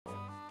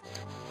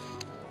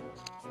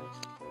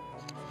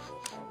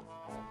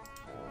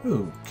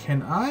Ooh,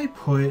 can I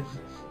put...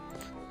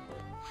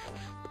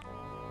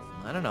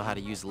 I don't know how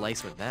to use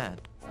lice with that.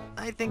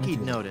 I think Okay.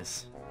 he'd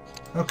notice.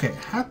 Okay,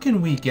 how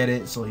can we get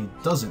it so he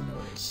doesn't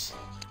notice?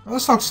 Well,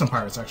 let's talk to some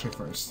pirates actually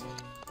first.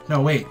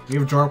 No, wait, we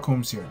have draw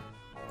combs here.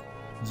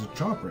 There's a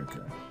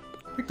jawbreaker.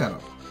 Pick that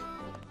up.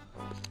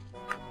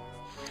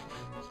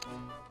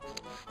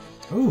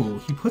 Ooh,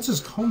 he puts his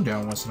comb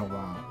down once in a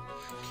while.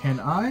 Can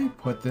I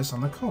put this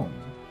on the comb?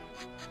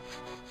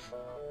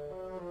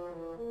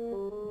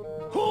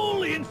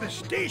 Holy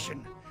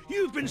infestation!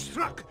 You've been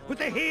struck with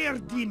the hair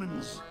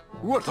demons.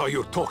 What are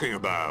you talking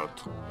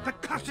about? The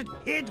cursed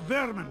head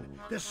vermin,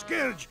 the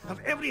scourge of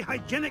every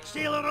hygienic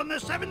sailor on the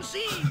seven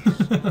seas.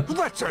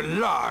 That's a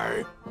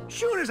lie!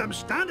 Sure as I'm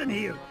standing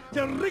here,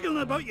 they're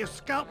wriggling about your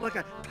scalp like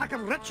a pack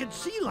of wretched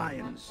sea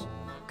lions.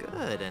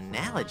 Good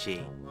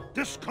analogy.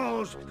 This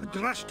calls for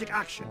drastic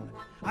action.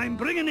 I'm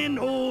bringing in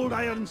old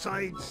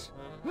Ironsides.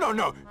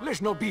 No,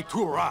 let's not be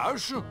too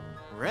rash.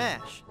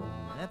 Rash.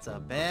 That's a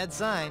bad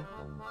sign.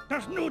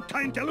 There's no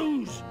time to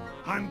lose.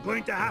 I'm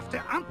going to have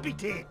to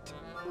amputate.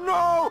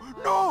 No,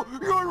 you'll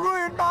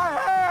ruin my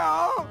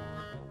hair!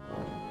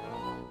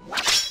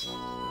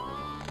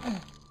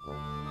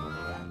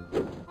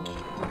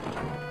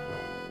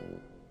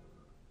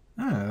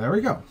 Ah, there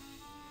we go.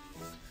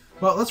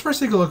 Well, let's first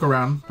take a look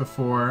around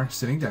before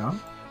sitting down.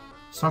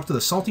 Let's talk to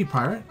the salty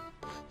pirate.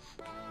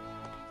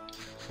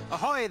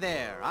 Ahoy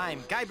there!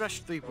 I'm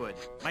Guybrush Threepwood,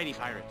 mighty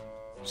pirate.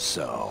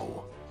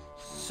 So,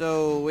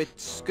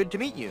 it's good to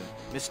meet you,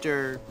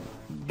 Mr.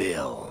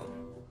 Bill.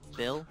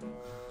 Bill?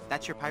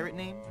 That's your pirate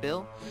name,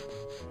 Bill?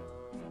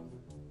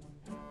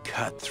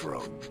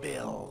 Cutthroat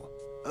Bill.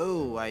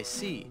 Oh, I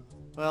see.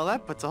 Well,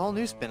 that puts a whole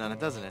new spin on it,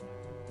 doesn't it?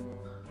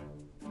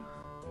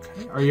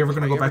 Okay. Are you ever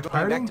going to go back to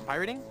pirating? Back to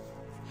pirating?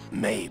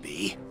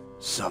 Maybe.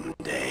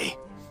 Someday.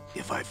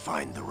 If I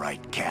find the right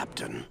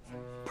captain.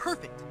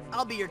 Perfect.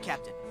 I'll be your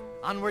captain.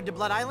 Onward to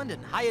Blood Island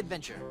and high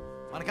adventure.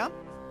 Wanna come?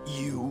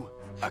 You,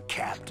 a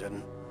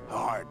captain?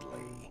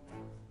 Hardly.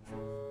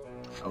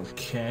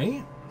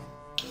 Okay.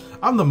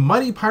 I'm the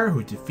mighty pirate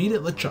who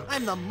defeated LeChuck.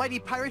 I'm the mighty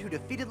pirate who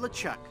defeated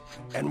LeChuck.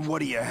 And what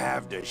do you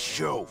have to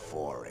show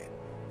for it?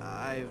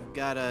 I've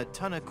got a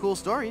ton of cool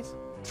stories.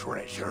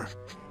 Treasure?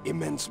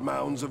 Immense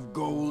mounds of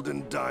gold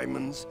and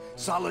diamonds?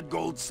 Solid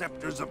gold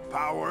scepters of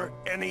power?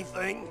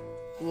 Anything?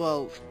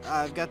 Well,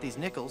 I've got these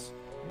nickels.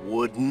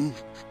 Wooden?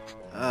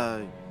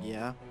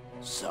 Yeah.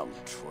 Some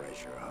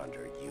treasure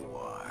hunter you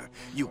are.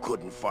 You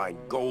couldn't find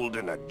gold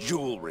in a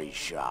jewelry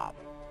shop.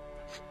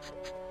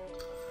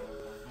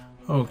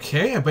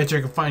 Okay, I bet you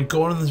I can find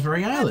gold on this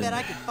very I island. bet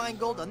I could find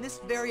gold on this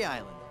very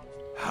island.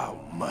 How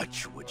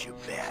much would you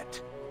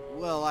bet?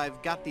 Well,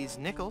 I've got these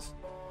nickels.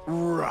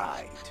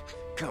 Right.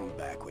 Come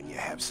back when you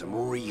have some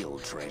real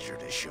treasure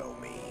to show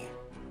me.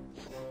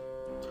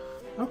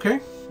 Okay.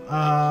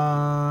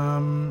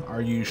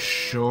 Are you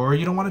sure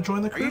you don't want to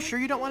join the Are crew? you sure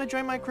you don't want to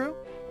join my crew?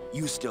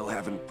 You still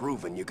haven't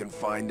proven you can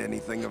find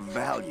anything of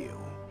value.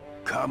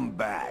 Come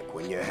back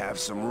when you have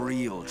some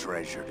real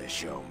treasure to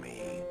show me.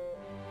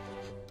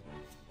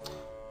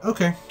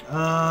 Okay.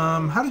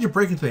 How did you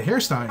break into the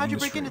hairstyling How'd you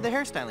industry? break into the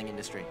hairstyling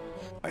industry?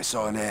 I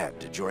saw an ad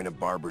to join a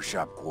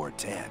barbershop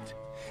quartet.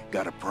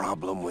 Got a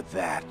problem with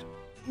that?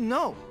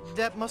 No,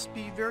 that must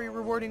be very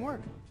rewarding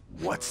work.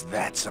 What's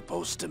that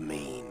supposed to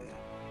mean?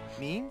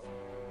 Mean?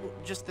 Well,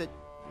 just that,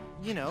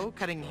 you know,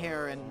 cutting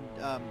hair and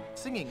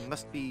singing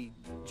must be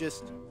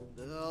just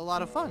a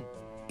lot of fun.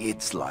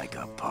 It's like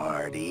a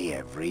party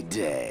every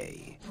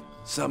day.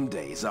 Some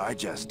days I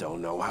just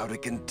don't know how to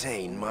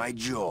contain my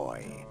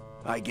joy.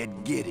 I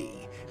get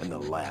giddy, and the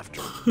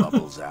laughter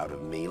bubbles out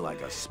of me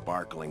like a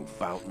sparkling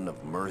fountain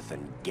of mirth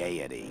and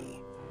gaiety.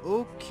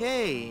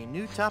 Okay,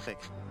 new topic.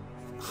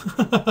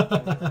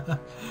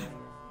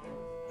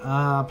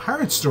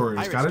 Pirate stories.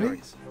 Pirate Got any?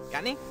 stories. Got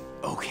any?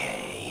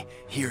 Okay,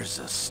 here's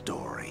a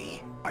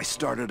story. I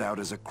started out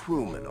as a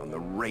crewman on the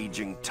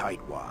raging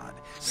tightwad,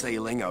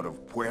 sailing out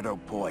of Puerto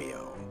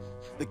Pollo.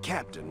 The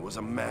captain was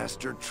a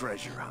master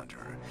treasure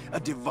hunter, a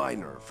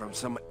diviner from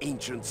some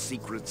ancient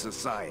secret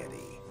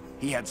society.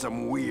 He had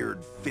some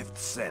weird fifth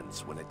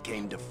sense when it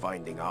came to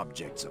finding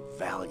objects of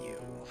value.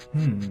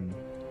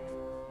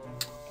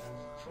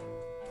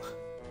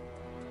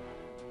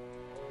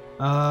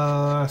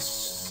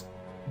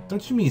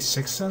 Don't you mean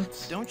Sixth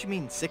Sense? Don't you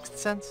mean Sixth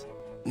Sense?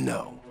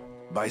 No.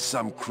 By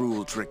some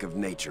cruel trick of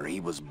nature, he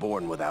was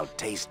born without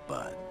taste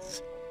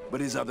buds.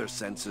 But his other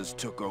senses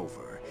took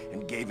over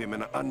and gave him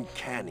an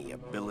uncanny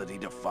ability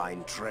to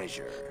find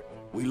treasure.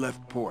 We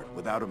left port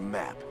without a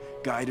map,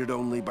 guided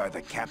only by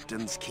the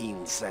captain's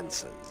keen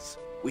senses.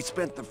 We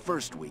spent the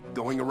first week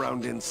going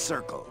around in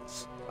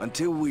circles,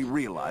 until we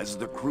realized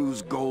the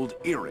crew's gold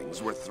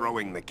earrings were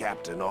throwing the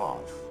captain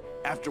off.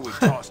 After we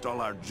tossed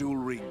all our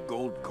jewelry,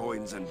 gold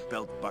coins, and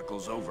belt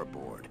buckles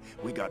overboard,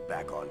 we got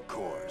back on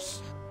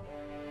course.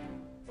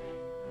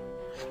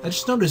 I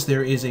just noticed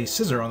there is a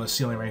scissor on the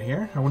ceiling right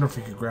here. I wonder if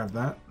we could grab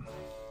that.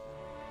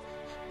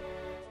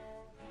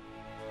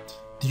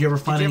 Did you ever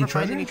find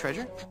any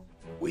treasure?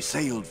 We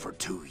sailed for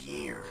 2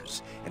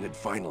 years, and had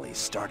finally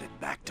started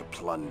back to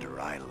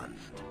Plunder Island.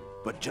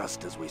 But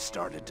just as we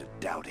started to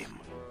doubt him,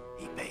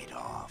 he paid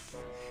off.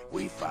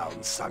 We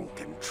found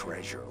sunken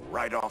treasure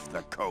right off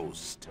the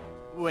coast.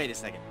 Wait a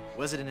second.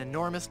 Was it an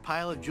enormous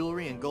pile of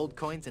jewelry and gold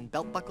coins and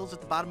belt buckles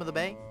at the bottom of the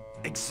bay?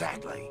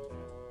 Exactly.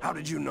 How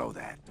did you know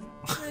that?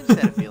 I just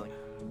had a feeling.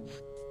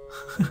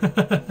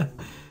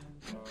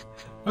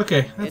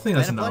 Okay, I It's think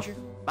that's been a enough. pleasure.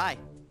 Bye.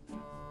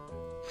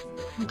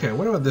 Okay,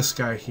 what about this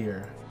guy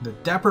here? The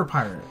Dapper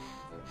Pirate.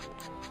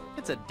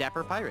 It's a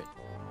dapper pirate.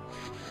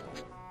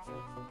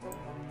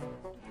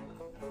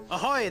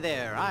 Ahoy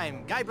there!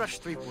 I'm Guybrush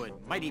Threepwood,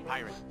 mighty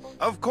pirate.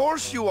 Of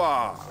course you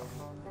are!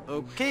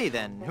 Okay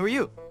then, who are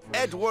you?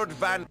 Edward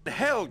Van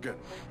Helgen.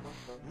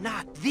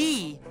 Not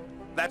thee!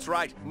 That's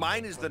right,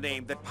 mine is the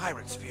name that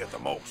pirates fear the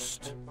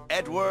most.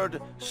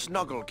 Edward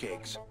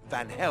Snugglecakes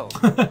Van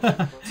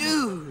Helgen.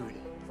 Dude!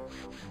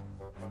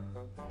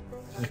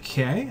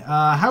 Okay,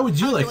 how would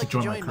you How'd like to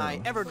join my crew?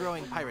 my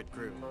ever-growing pirate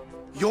crew?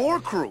 Your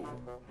crew?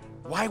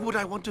 Why would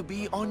I want to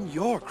be on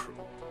your crew?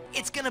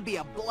 It's gonna be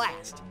a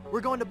blast!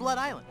 We're going to Blood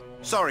Island.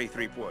 Sorry,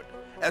 Threepwood.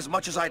 As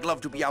much as I'd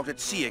love to be out at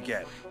sea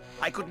again,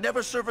 I could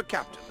never serve a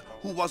captain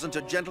who wasn't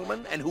a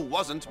gentleman and who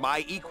wasn't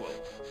my equal.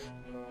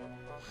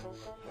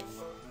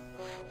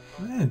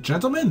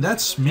 Gentlemen,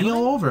 that's me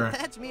all over.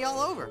 That's me all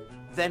over.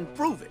 Then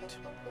prove it.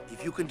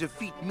 If you can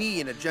defeat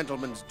me in a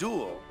gentleman's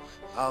duel,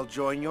 I'll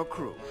join your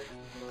crew.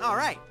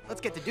 Alright,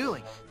 let's get to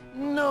dueling.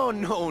 No,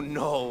 no,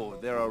 no.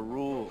 There are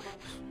rules.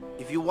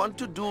 If you want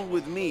to duel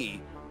with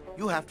me,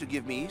 you have to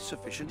give me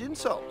sufficient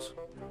insults.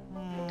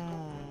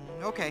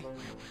 Okay.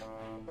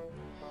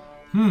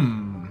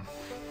 And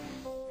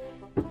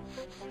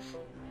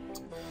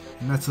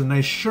that's a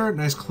nice shirt,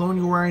 nice clothes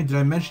you're wearing. Did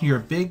I mention your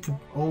big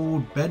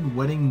old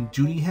bedwetting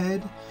duty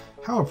head?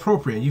 How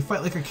appropriate. You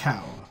fight like a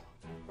cow.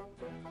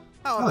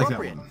 How I like that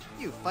appropriate. one.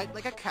 You fight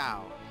like a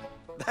cow.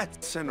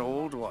 That's an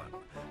old one.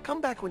 Come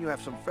back when you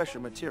have some fresher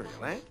material,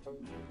 eh?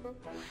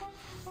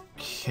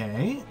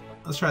 Okay,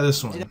 let's try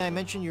this one. Did I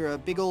mention you're a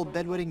big old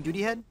bedwetting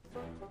duty head?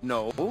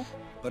 No,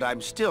 but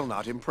I'm still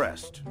not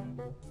impressed.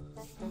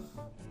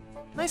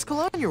 Nice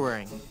cologne you're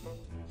wearing.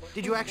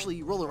 Did you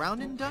actually roll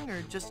around in dung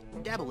or just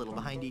dab a little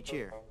behind each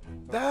ear?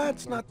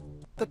 That's not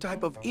the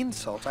type of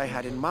insult I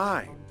had in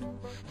mind.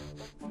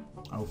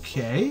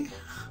 Okay.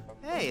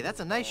 Hey, that's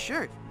a nice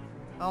shirt.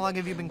 How long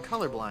have you been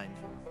colorblind?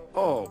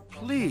 Oh,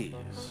 please.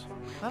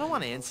 I don't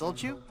want to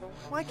insult you.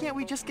 Why can't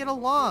we just get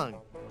along?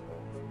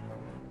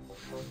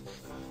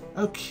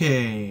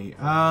 Okay,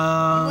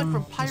 You went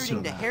from let's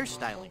pirating do to that.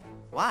 hairstyling.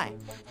 Why?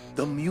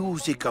 The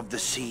music of the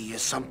sea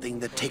is something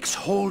that takes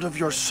hold of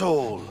your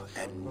soul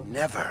and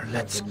never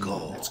lets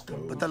go.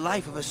 But the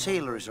life of a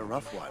sailor is a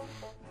rough one,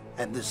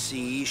 and the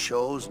sea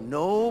shows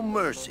no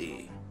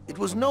mercy. It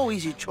was no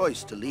easy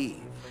choice to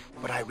leave,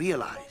 but I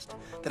realized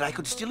that I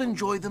could still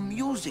enjoy the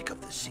music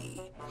of the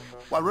sea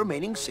while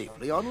remaining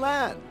safely on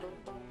land.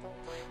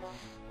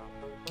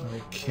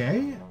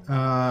 Okay,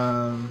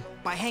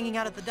 By hanging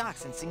out at the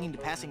docks and singing to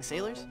passing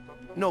sailors?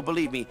 No,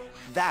 believe me,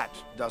 that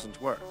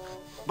doesn't work.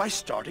 By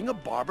starting a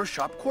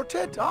barbershop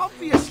quartet,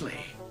 obviously.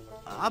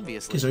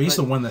 Obviously. Okay, so he's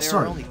but the one that there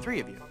started. are only 3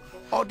 of you.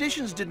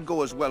 Auditions didn't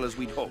go as well as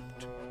we'd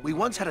hoped. We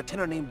once had a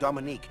tenor named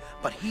Dominique,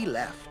 but he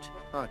left.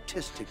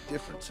 Artistic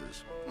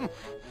differences.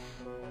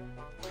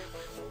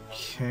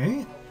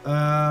 okay,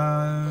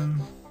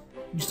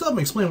 you still haven't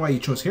explained why you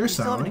chose You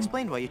still haven't hairstyling.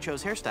 explained why you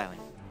chose hairstyling.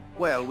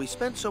 Well, we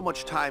spent so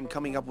much time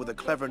coming up with a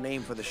clever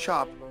name for the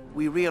shop,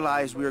 we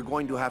realized we were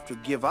going to have to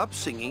give up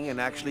singing and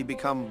actually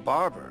become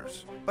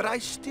barbers. But I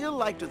still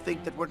like to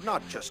think that we're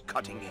not just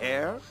cutting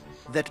hair.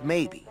 That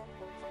maybe,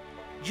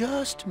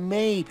 just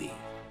maybe,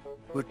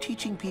 we're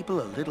teaching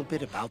people a little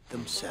bit about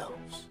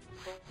themselves.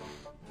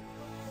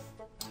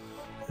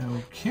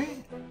 Okay,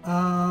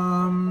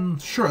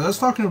 sure, let's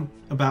talk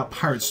about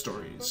pirate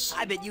stories.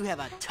 I bet you have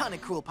a ton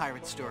of cool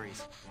pirate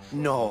stories.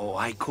 No,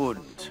 I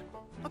couldn't.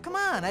 Oh, come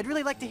on. I'd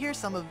really like to hear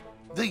some of...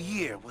 The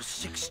year was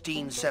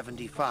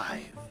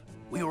 1675.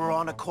 We were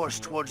on a course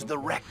towards the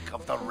wreck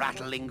of the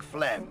Rattling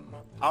Phlegm.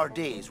 Our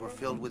days were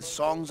filled with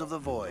songs of the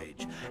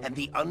voyage and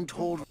the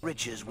untold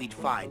riches we'd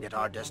find at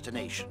our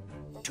destination.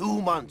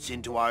 2 months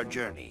into our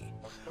journey,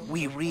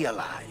 we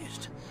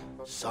realized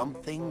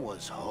something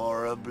was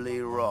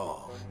horribly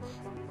wrong.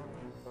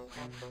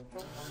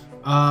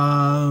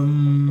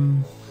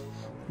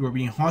 You were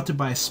being haunted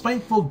by a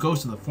spiteful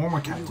ghost of the former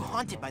You captain.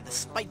 haunted by the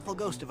spiteful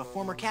ghost of a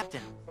former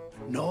captain.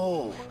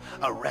 No,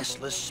 a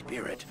restless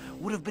spirit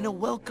would have been a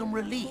welcome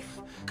relief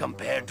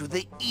compared to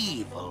the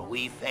evil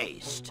we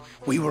faced.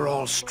 We were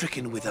all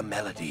stricken with a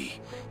melody,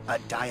 a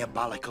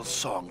diabolical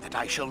song that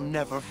I shall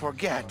never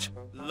forget.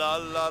 La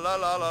la la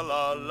la la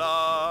la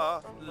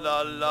la,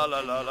 la la la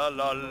la la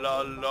la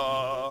la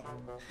la.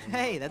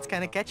 Hey, that's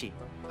kind of catchy.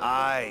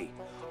 Aye,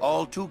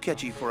 all too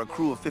catchy for a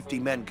crew of 50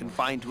 men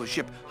confined to a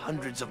ship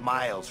hundreds of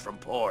miles from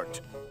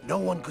port. No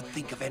one could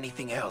think of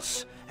anything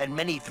else, and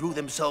many threw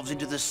themselves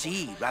into the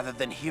sea rather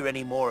than hear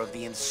any more of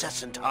the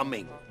incessant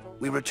humming.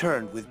 We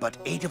returned with but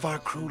 8 of our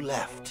crew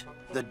left,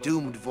 The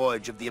doomed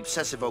voyage of the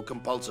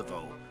obsessivo-compulsivo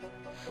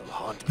will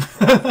haunt me.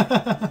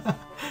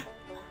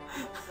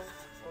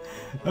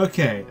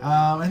 Okay,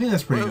 I think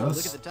that's pretty Whoa, good.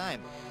 look at the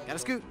time. Gotta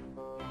scoot.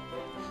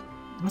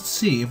 Let's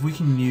see if we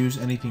can use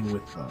anything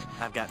with them.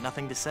 I've got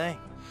nothing to say.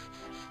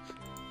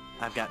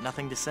 I've got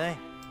nothing to say.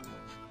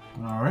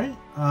 Alright,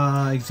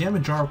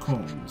 examine jar of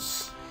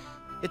combs.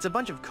 It's a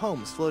bunch of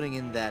combs floating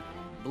in that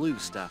blue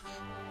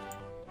stuff.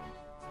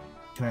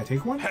 Can I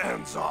take one?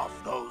 Hands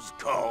off those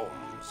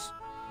combs.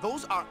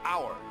 Those are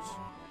ours.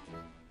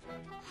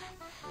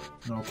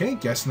 Okay,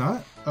 guess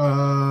not.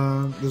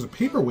 There's a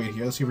paperweight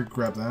here. Let's see if we can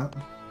grab that.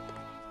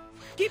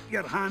 Keep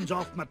your hands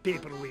off my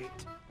paperweight.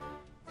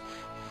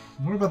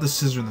 What about the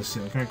scissor in the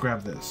ceiling? Can I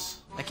grab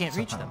this? I can't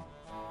reach them.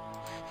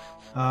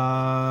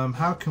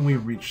 How can we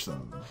reach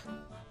them?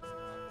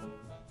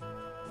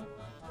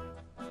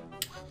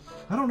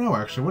 I don't know,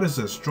 actually. What is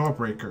this?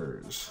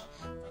 Jawbreakers.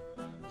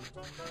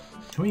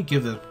 Can we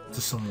give it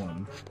to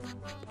someone?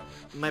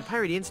 My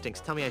pirate instincts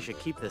tell me I should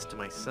keep this to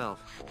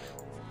myself.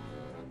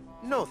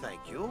 No, thank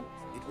you.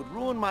 It would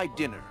ruin my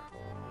dinner.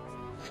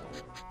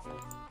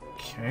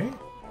 Okay.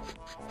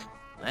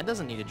 That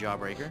doesn't need a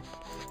jawbreaker.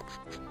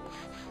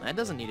 That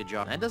doesn't need a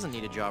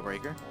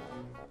jawbreaker.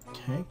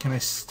 Okay, can I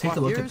take a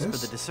look at Here's for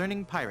this? the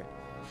Discerning Pirate.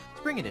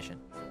 Spring edition.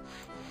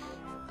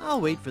 I'll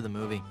wait for the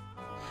movie.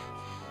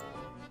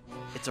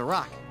 It's a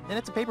rock, and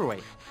it's a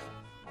paperweight.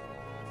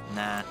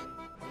 Nah.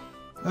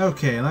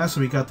 Okay, and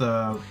lastly we got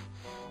the...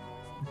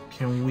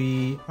 Can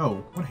we...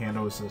 Oh, what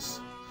handle is this?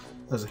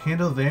 There's a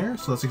handle there,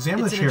 so let's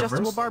examine It's the an chair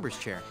adjustable first. barber's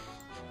chair.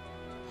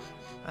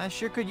 I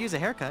sure could use a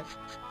haircut.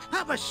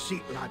 Have a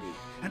seat, laddie,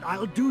 and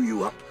I'll do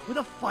you up with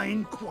a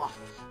fine coif.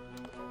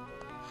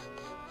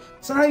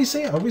 Is that how you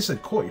say it? I always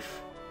said coif.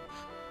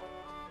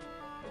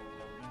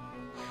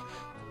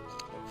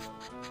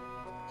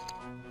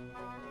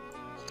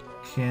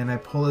 Can I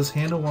pull his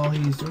handle while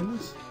he's doing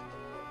this?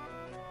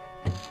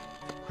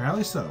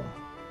 Apparently so.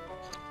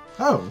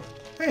 Oh!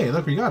 Hey,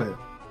 look, we got it.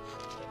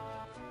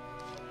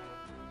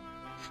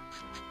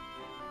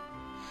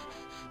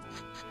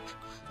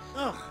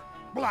 Ugh,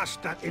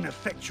 blast that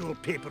ineffectual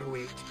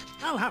paperweight.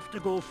 I'll have to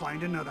go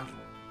find another.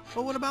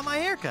 But what about my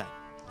haircut?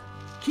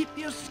 Keep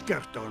your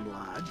skirt on,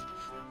 lad.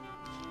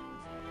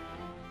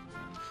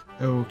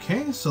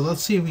 Okay, so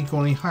let's see if we can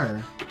go any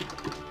higher.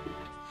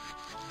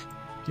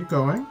 Keep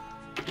going.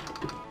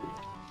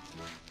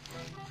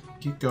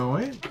 Keep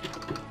going.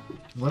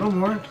 A little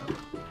more.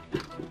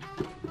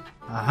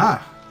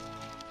 Aha!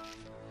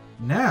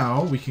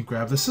 Now we can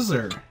grab the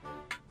scissor.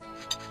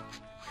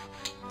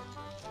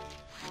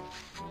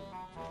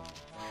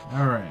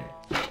 Alright.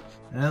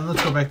 And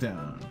let's go back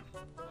down.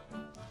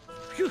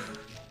 Phew.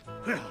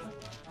 Well,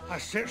 I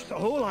searched the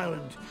whole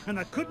island, and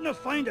I couldn't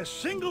find a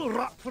single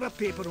rock for a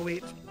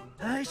paperweight.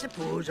 I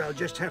suppose I'll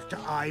just have to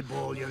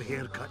eyeball your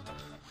haircut.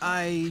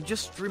 I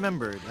just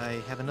remembered I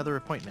have another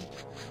appointment.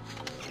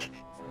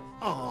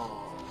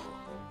 Oh,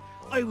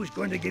 I was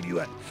going to give you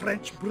a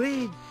French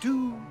braid,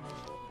 too.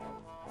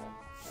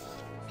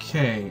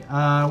 Okay,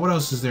 what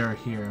else is there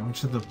here? We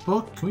should have the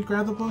book. Can we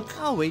grab the book?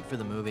 I'll wait for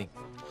the movie.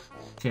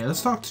 Okay,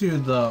 let's talk to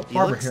the He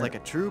barber looks here. like a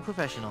true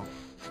professional.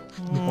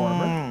 The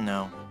barber?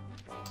 No.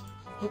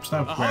 Oops,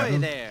 not Ahoy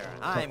grabbing. there!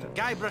 I'm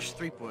Guybrush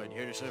Threepwood,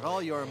 here to serve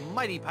all your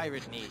mighty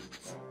pirate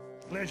needs.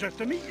 Pleasure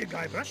to meet you,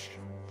 Guybrush.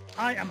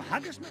 I am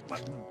Haggis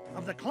McMutton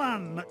of the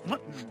clan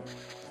McMutton.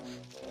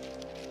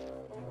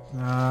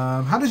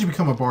 How did you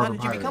become a barber How did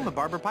you pirate? become a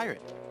barber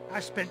pirate? I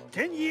spent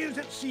 10 years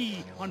at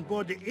sea on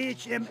board the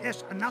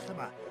HMS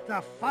Anathema,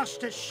 the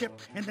fastest ship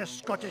in the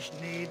Scottish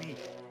Navy.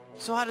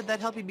 So how did that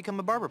help you become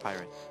a barber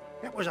pirate?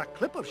 It was a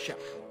clipper ship.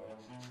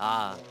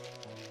 Ah,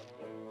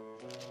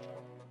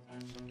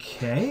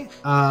 Okay,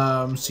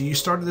 so you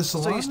started this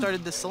salon? so you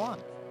started this salon.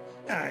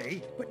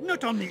 Aye, but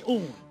not on my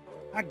own.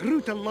 I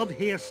grew to love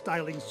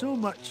hairstyling so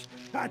much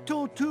that I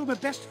told two of my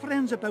best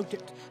friends about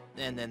it.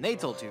 And then they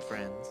told two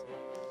friends.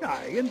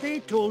 Aye, and they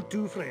told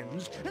two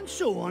friends, and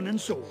so on and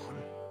so on.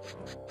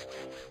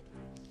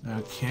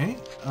 Okay,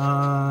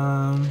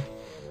 I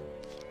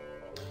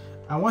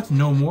want to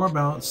know more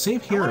about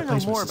safe hair I want to know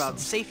replacement more about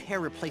systems. safe hair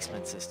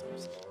replacement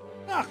systems.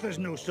 Ach, there's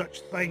no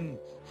such thing.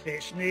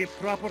 It's nae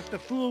proper to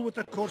fool with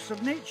the course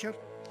of nature.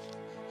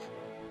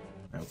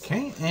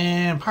 Okay,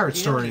 and pirate Do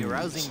you know stories. any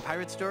rousing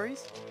pirate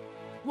stories?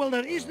 Well,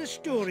 there is the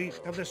story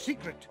of the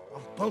secret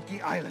of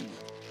Bulky Island.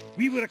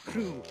 We were a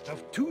crew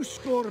of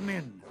 200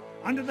 men,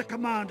 under the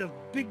command of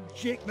Big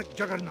Jake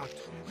McJuggernaut,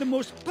 the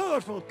most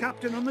powerful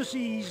captain on the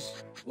seas.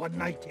 One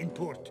night in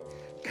port,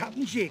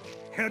 Captain Jake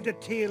heard a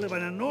tale of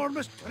an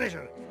enormous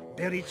treasure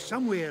buried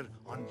somewhere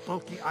on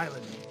Bulky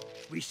Island.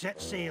 We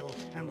set sail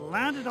and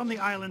landed on the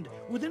island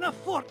within a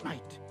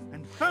fortnight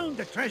and found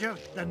the treasure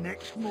the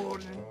next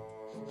morning.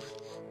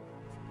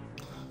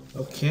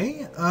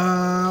 Okay,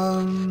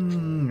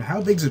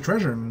 how big's a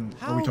treasure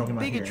are we talking about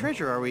big here? a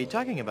treasure are we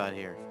talking about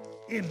here?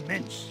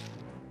 Immense.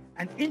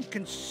 An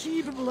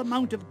inconceivable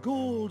amount of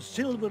gold,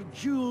 silver,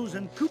 jewels,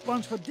 and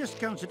coupons for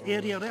discounts at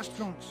area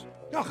restaurants.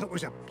 Oh, it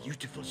was a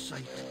beautiful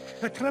sight.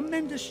 A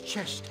tremendous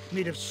chest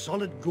made of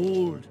solid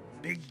gold.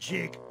 Big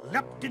Jake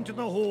leapt into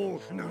the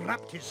hole and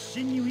wrapped his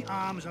sinewy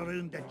arms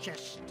around the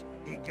chest.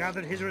 He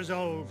gathered his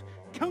resolve,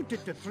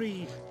 counted to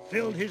 3,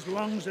 filled his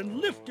lungs, and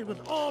lifted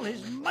with all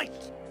his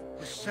might.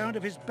 The sound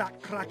of his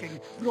back cracking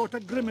brought a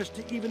grimace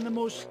to even the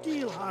most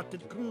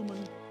steel-hearted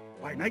crewman.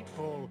 By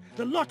nightfall,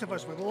 the lot of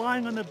us were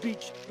lying on the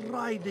beach,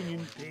 writhing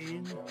in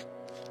pain.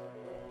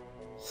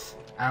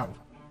 Ow.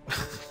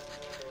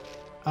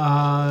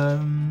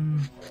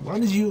 Why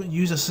did you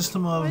use a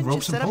system of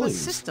ropes and set up a pulleys?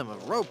 system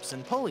of ropes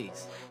and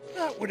pulleys.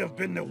 That would have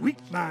been the weak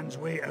man's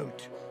way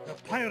out. The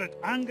pirate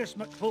Angus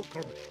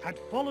MacFulcrum had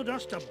followed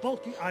us to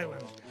Bulky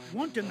Island,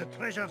 wanting the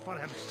treasure for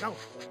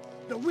himself.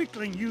 The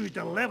weakling used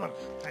a lever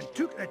and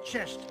took the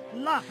chest,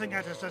 laughing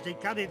at us as he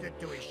carried it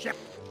to his ship.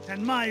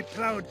 And my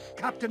proud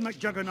Captain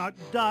McJuggernaut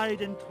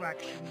died in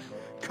traction,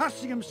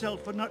 cursing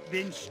himself for not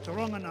being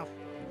strong enough.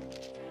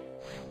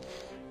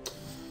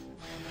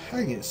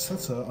 Haggis,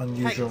 that's an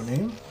unusual Haggis.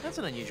 name. That's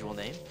an unusual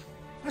name.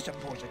 I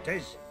suppose it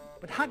is,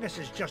 but haggis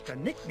is just a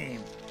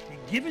nickname.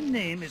 The given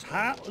name is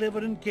heart, liver,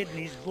 and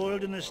kidneys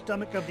boiled in the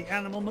stomach of the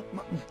animal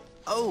McMutton.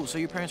 Oh, so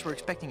your parents were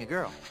expecting a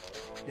girl.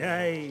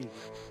 Aye.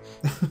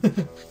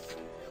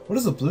 What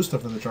is the blue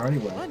stuff in the jar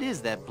anyway? What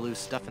is that blue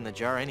stuff in the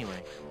jar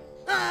anyway?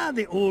 Ah,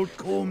 the old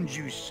comb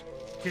juice.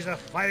 'Tis a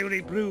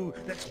fiery brew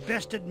that's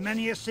bested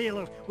many a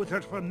sailor with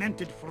her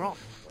fermented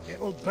froth.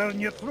 It'll burn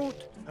your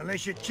throat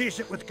unless you chase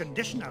it with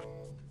conditioner.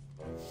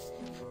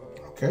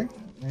 Okay.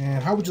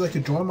 And how would you like to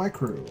join my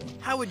crew?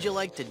 How would you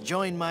like to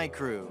join my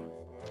crew?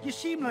 You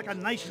seem like a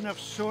nice enough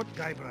sort,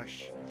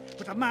 Guybrush,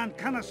 but a man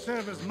cannot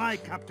serve as my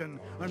captain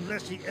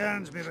unless he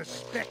earns me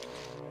respect.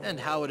 And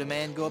how would a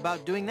man go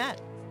about doing that?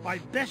 By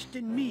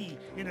besting me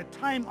in a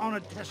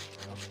time-honored test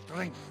of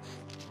strength.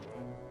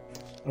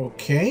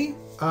 Okay.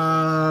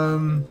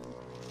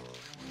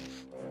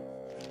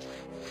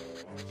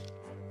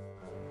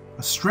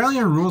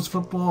 Australian rules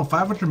football,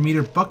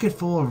 500-meter bucket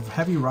full of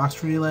heavy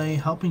rocks relay,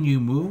 helping you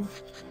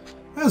move.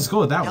 Let's go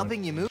with that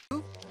Helping you move?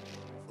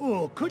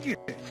 Oh, could you?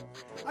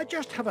 I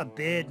just have a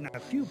bed and a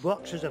few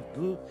boxes of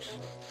books.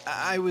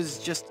 I was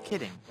just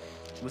kidding.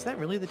 Was that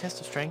really the test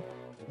of strength?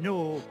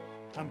 No,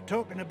 I'm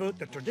talking about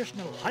the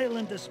traditional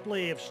Highland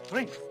display of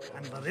strength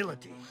and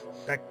virility,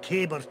 the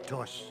caber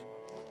toss.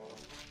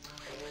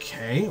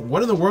 Okay.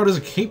 What in the world is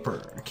a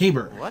caper? A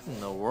caber? What in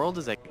the world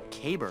is a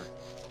caber?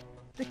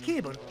 The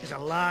caber is a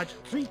large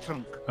tree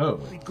trunk. Oh.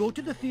 We go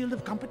to the field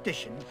of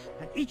competition,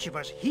 and each of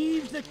us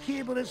heaves the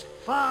caber as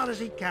far as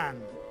he can.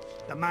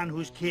 The man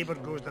whose caber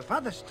goes the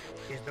farthest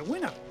is the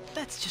winner.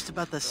 That's just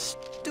about the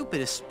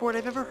stupidest sport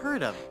I've ever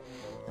heard of.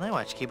 And I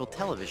watch cable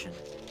television.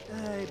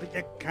 Aye, but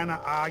you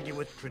cannot argue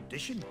with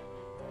tradition.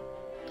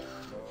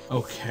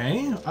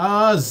 Okay.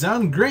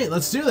 Sound great.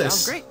 Let's do this.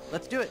 Sounds great.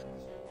 Let's do it.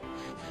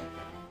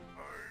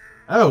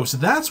 Oh, so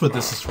that's what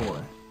this is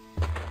for.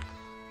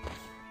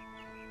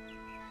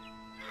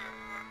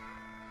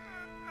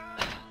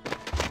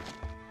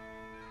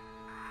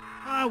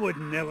 I would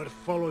never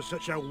follow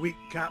such a weak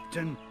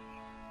captain.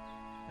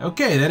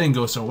 Okay, that didn't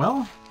go so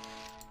well.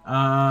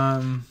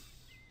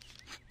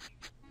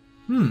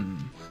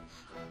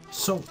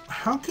 So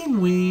how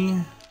can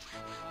we...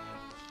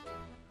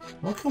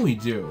 What can we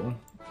do?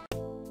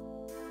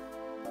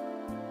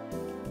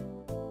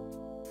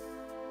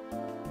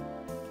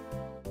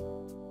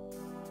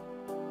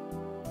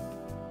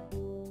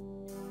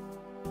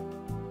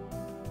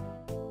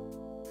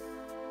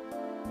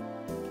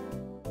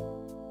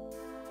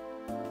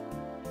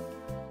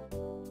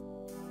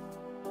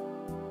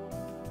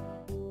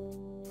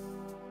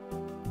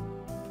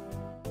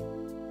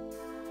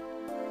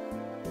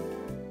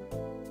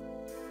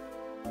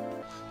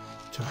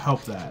 To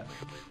help that.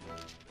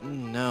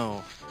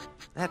 No.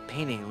 That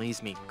painting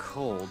leaves me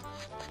cold.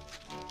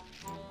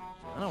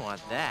 I don't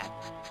want that.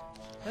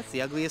 That's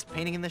the ugliest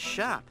painting in the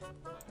shop.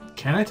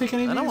 Can I take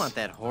any of I these? don't want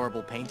that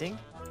horrible painting.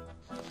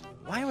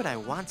 Why would I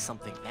want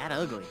something that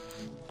ugly?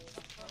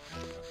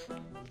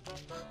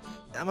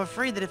 I'm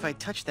afraid that if I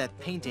touched that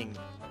painting,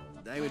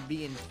 I would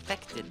be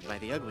infected by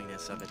the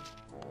ugliness of it.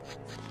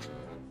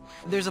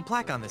 There's a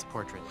plaque on this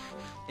portrait.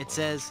 It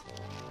says,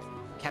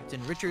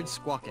 Captain Richard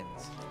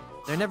Squawkins.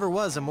 There never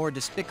was a more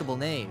despicable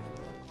knave,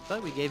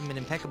 but we gave him an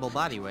impeccable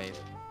body wave.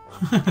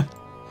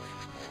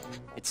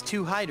 It's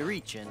too high to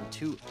reach and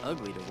too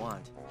ugly to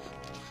want.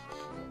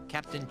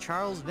 Captain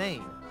Charles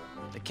Vane.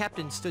 The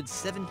captain stood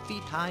 7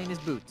 feet high in his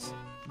boots,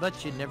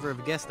 but you'd never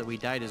have guessed that we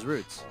dyed his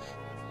roots.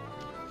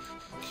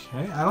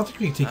 Okay, I don't think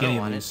we can take I don't any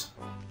of want these.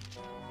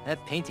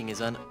 That painting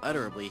is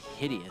unutterably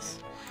hideous.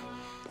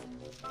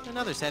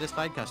 Another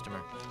satisfied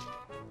customer.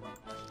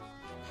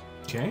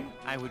 Okay.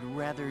 I would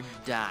rather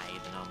die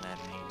than own that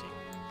painting.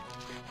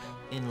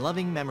 In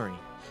loving memory,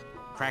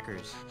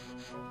 Crackers,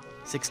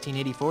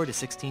 1684 to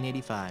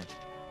 1685.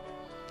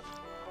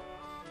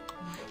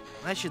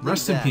 I should leave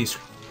Rest in that. peace,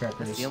 That's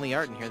Crackers. the only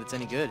art in here that's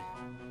any good.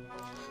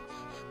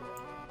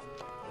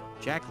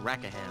 Jack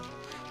Rackham,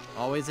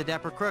 always a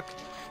dapper crook.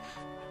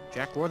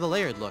 Jack wore the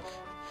layered look.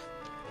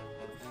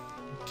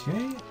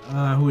 Okay,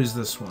 who is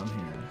this one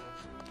here?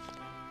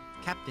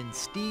 Captain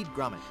Stede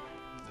Gromit.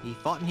 He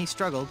fought and he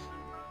struggled,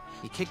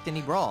 He kicked and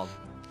he brawled.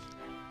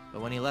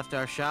 But when he left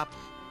our shop,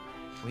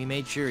 we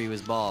made sure he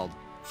was bald.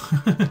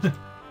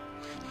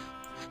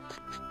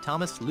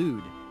 Thomas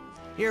Lude.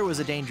 Here was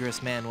a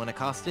dangerous man when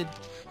accosted,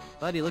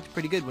 but he looked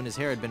pretty good when his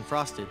hair had been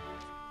frosted.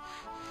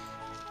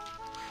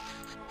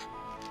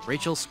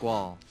 Rachel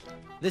Squall.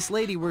 This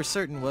lady we're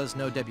certain was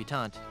no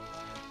debutante.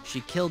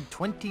 She killed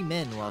 20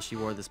 men while she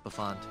wore this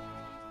bouffant.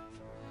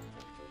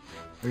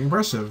 Very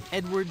impressive.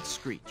 Edward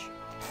Screech.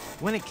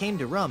 When it came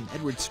to rum,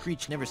 Edward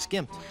Screech never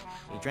skimped.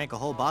 He drank a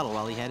whole bottle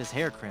while he had his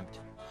hair crimped.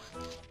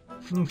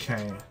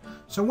 Okay.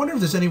 So I wonder if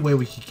there's any way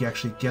we could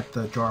actually get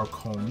the jar of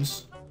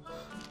combs.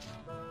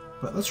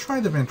 But let's try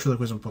the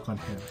ventriloquism book on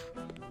him.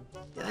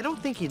 I don't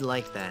think he'd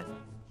like that.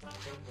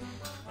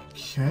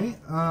 Okay,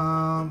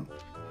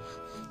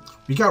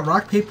 we got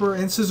rock, paper,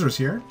 and scissors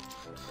here.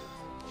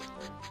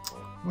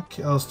 What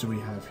else do we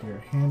have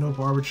here? Handle,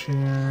 barber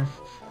chair,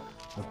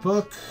 a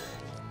book,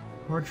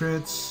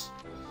 portraits.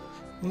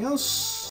 Anything else?